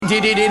Hej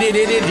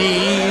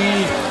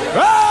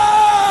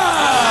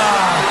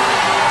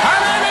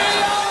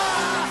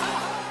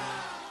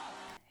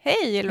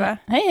Ylva.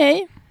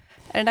 Hej.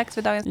 Är det dags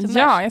för dagens tumör?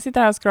 Ja, jag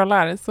sitter här och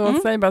scrollar. Så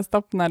säg bara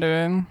stopp när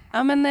du...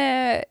 Ja, men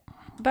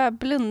bara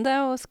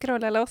blunda och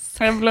scrolla loss.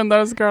 Jag blundar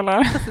och scrollar.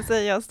 Och så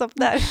säger jag stopp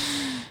där.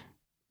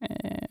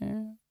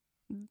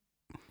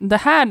 Det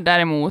här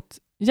däremot,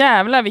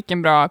 jävla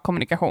vilken bra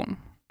kommunikation.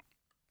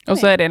 Och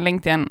så är det en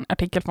länk till en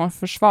artikel från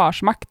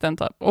Försvarsmakten.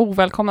 Typ.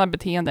 Ovälkomna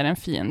beteenden är en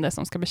fiende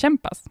som ska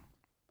bekämpas.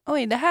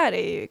 Oj, det här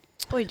är ju...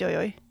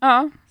 Oj.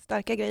 Ja.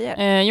 Starka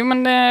grejer. Jo,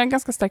 men det är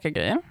ganska starka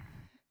grejer.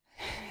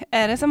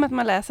 Är det som att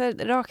man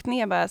läser rakt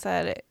ner bara så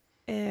här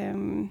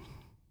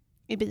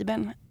i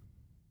Bibeln?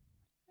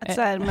 Att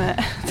så här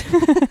med...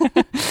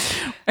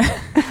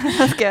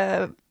 man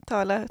ska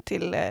tala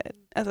till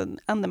alltså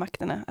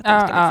andemakterna. Att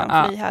de ska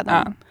liksom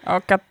frihärda. Ja.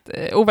 Och att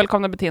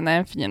ovälkomna beteenden är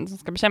en fiende som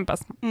ska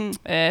bekämpas.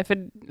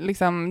 För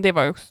liksom, det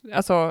var ju också...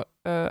 Alltså,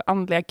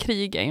 andliga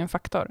krig är ju en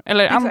faktor.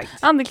 Eller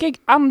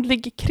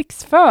andlig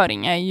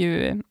krigsföring är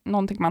ju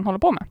någonting man håller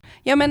på med.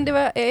 Ja, men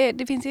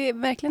det finns ju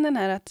verkligen den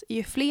här att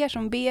ju fler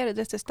som ber,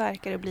 desto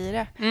starkare blir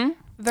det.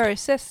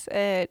 Versus,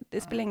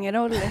 det spelar ingen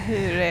roll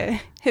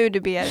hur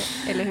du ber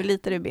eller hur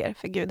lite du ber,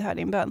 för Gud hör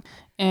din bön.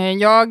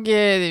 Jag,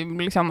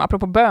 liksom,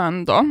 apropå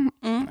bön då,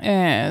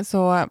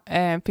 så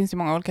finns det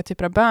många olika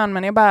typer av bön,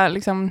 men jag bara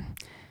liksom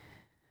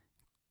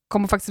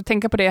kommer faktiskt att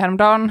tänka på det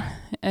häromdagen,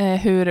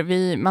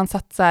 hur man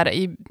satsar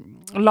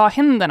la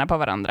händerna på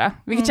varandra,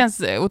 vilket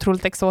känns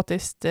otroligt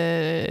exotiskt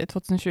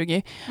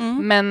 2020,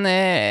 men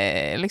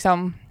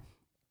liksom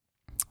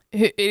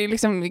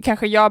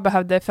kanske jag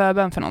behövde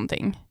förbön för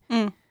någonting.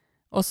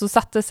 Och så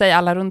satte sig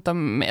alla runt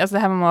om, alltså det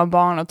här var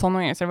barn och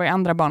tonåringar, så det var ju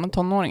andra barn och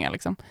tonåringar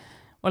liksom.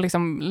 Och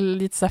liksom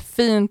lite så här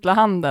fint la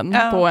handen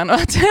på en. Och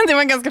det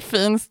var en ganska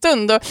fin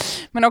stund.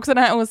 Men också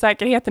den här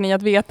osäkerheten i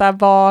att veta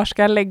var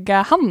ska jag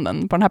lägga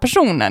handen på den här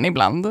personen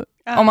ibland.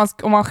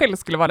 Om man själv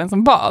skulle vara den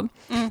som bad.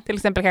 Till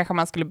exempel kanske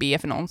man skulle be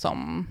för någon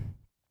som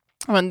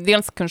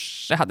dels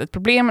kanske hade ett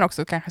problem, men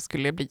också kanske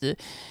skulle bli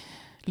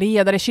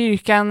ledare i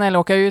kyrkan eller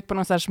åka ut på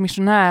någon sorts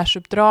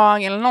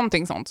missionärsuppdrag eller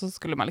någonting sånt, så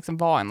skulle man liksom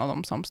vara en av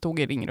dem som stod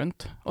i ring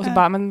runt. Och så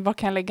bara, men vad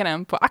kan jag lägga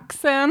den på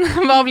axeln?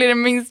 Vad blir det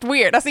minst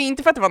weird? Alltså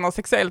inte för att det var något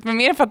sexuellt, men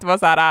mer för att det var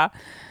så här,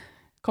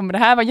 kommer det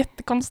här vara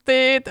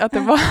jättekonstigt? Att det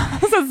var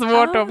så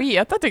svårt att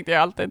veta, tyckte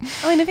jag alltid.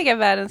 Oj, nu fick jag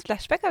världens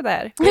flashback av det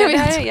här.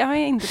 Jag har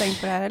inte tänkt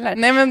på det här heller.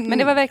 Nej, men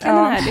det var verkligen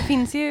den här, det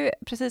finns ju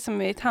precis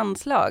som i ett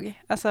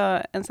handslag,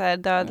 alltså en så här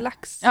död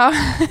lax. Ja.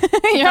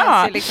 Det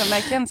fanns ju liksom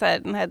verkligen så här,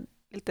 den här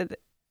lite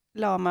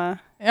lama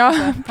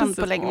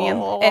handpåläggningen.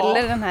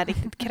 Eller den här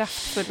riktigt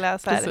kraftfulla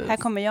så här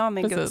kommer jag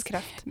med Guds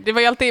kraft. Det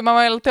var ju alltid, man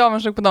var alltid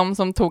avundsjuk på dem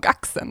som tog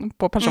axeln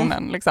på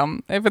personen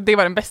liksom. För det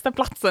var den bästa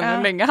platsen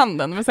att lägga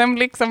handen. Men sen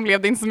liksom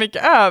blev det inte så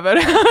mycket över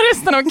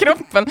resten av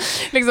kroppen.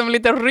 Liksom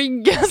lite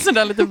rygg,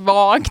 sådär lite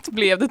vagt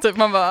blev det typ.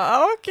 Man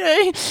bara,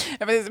 okej.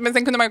 Men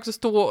sen kunde man också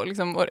stå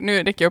liksom,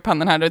 nu räcker jag upp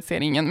handen här, det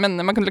ser ingen.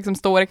 Men man kunde liksom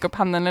stå och räcka upp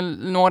handen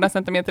några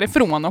centimeter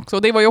ifrån också.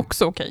 Och det var ju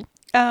också okej.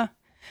 Ja.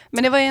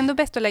 Men det var ju ändå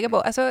bäst att lägga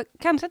på. Alltså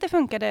kanske att det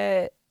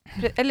funkade,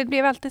 eller det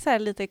blev alltid så här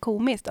lite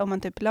komiskt om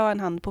man typ la en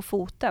hand på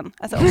foten.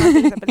 Alltså om man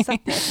till exempel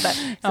satt ner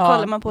sådär. Så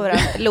kollar man på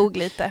varandra, log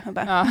lite. Och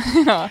bara,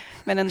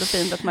 men ändå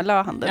fint att man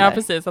la handen där. Ja,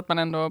 precis. Att man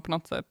ändå på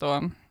något sätt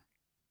och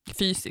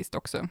fysiskt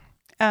också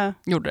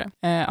gjorde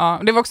det.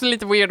 Det var också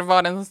lite weird att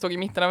vara den som stod i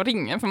mitten av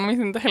ringen. För man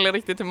visste inte heller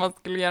riktigt hur man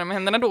skulle göra med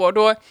händerna då. Och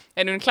då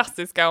är det den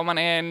klassiska, om man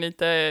är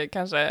lite,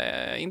 kanske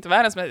inte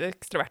världens mest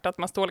extrovert, att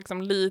man står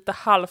liksom lite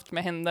halvt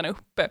med händerna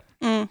uppe.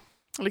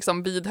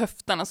 Liksom vid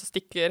höfterna så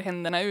sticker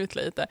händerna ut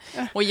lite.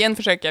 Och igen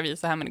försöker jag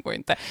visa här, men det går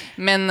inte.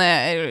 Men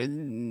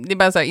det är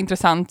bara så här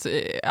intressant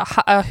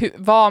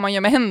vad man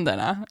gör med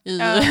händerna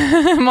i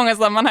många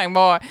sammanhang.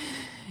 Var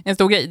en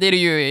stor grej. Det är det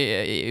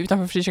ju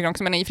utanför frikyrkan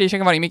också, men i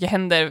frikyrkan var det mycket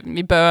händer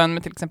vid bön,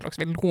 men till exempel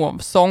också vid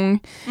lovsång.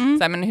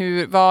 Så här,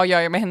 men vad gör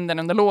jag med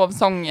händerna under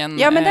lovsången?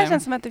 Ja, men det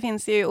känns som att det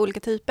finns ju olika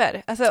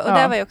typer. Alltså, och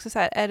där var ju också så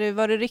här,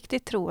 var du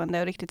riktigt troende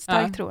och riktigt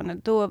starkt troende,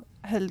 då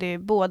höll du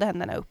båda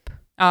händerna upp.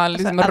 Ja,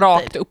 liksom alltså,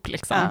 rakt upp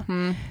liksom. Ja.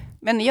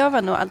 Men jag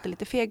var nog alltid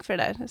lite feg för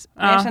det där.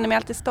 Men jag kände mig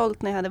alltid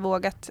stolt när jag hade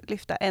vågat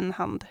lyfta en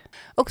hand.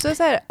 Också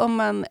så här,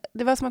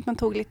 det var som att man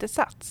tog lite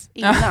sats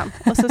innan.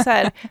 Och så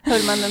här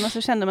höll man den och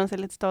så kände man sig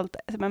lite stolt.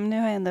 Men nu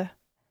har jag ändå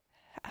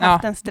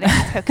haft en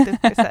stress högt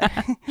uppe. Så här.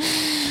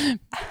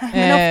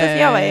 Men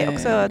oftast, jag var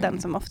också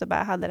den som ofta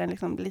bara hade den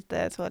liksom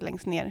lite så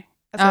längst ner.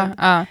 Alltså,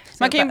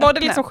 man kan ju både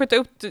liksom skjuta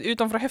upp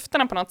utanför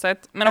höfterna på något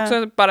sätt, men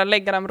också bara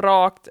lägga dem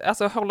rakt,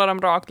 alltså hålla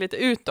dem rakt lite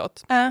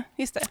utåt.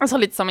 Just det. Alltså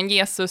lite som en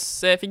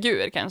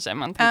Jesus-figur kanske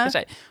man tänker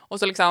sig. Och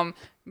så liksom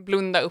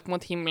blunda upp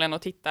mot himlen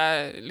och titta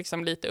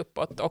liksom lite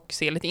uppåt och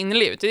se lite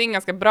innerlig ut. Det är en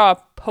ganska bra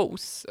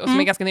pose och som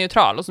är ganska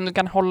neutral och som du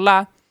kan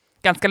hålla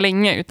ganska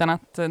länge utan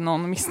att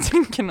någon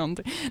misstänker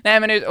någonting. Nej,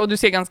 men och du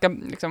ser ganska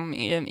liksom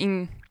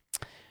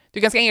Du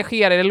är ganska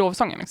engagerad i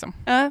lovsången liksom.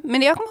 Ja,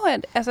 men jag kommer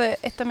ihåg alltså,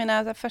 ett av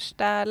mina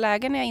första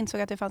lägen när jag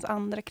insåg att det fanns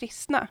andra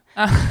kristna.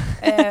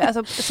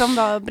 Alltså, som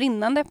var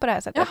brinnande på det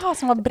här sättet. Jaha,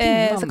 som var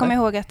brinnande. Så kommer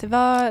jag ihåg att det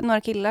var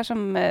några killar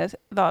som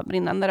var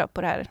brinnande då,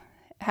 på det här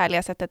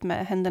härliga sättet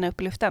med händerna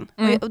upp i luften.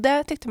 Och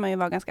det tyckte man ju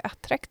var ganska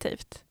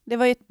attraktivt. Det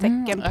var ju ett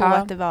tecken på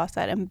att det var så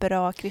här en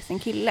bra kristen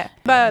kille.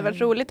 Det hade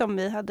varit roligt om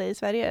vi hade i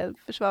Sverige en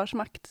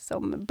försvarsmakt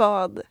som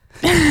bad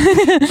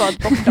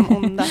bort de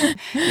onda.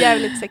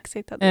 Jävligt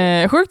sexigt.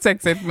 Sjukt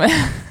sexigt med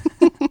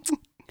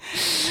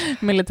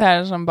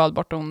militärer som bad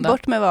bort onda.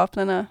 Bort med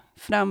vapnena,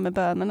 fram med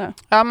bönerna.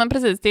 Ja, men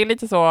precis. Det är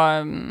lite så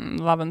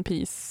love and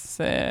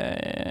peace.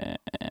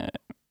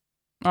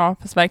 Ja,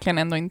 fast verkligen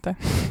ändå inte.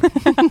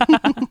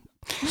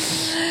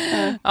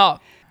 Ja.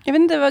 Jag vet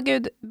inte vad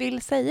Gud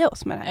vill säga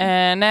oss med det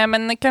här. Nej,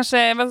 men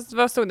kanske,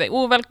 vad stod det?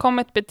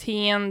 Ovälkommet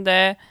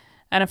beteende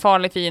är en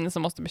farlig fiende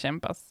som måste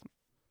bekämpas.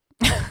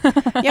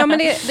 Ja, men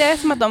det är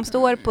som att de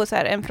står på så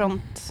här en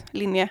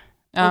frontlinje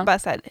och bara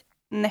så här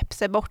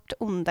näpser bort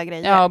onda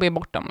grejer. Ja, och be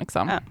bort dem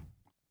liksom. Ja.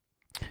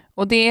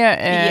 Och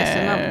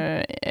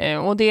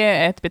det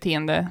är ett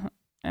beteende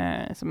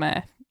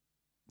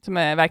som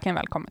är verkligen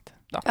välkommet.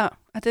 Då. Ja,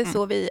 att det är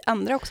så vi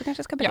andra också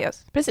kanske ska bete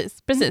oss.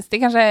 Precis. Det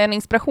kanske är en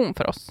inspiration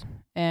för oss,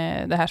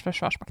 det här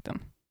försvarsmakten.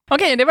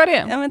 Okej, det var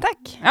det. Ja, men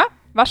tack. Ja,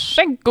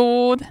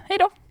 varsågod. Hej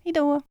då. Hej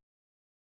då.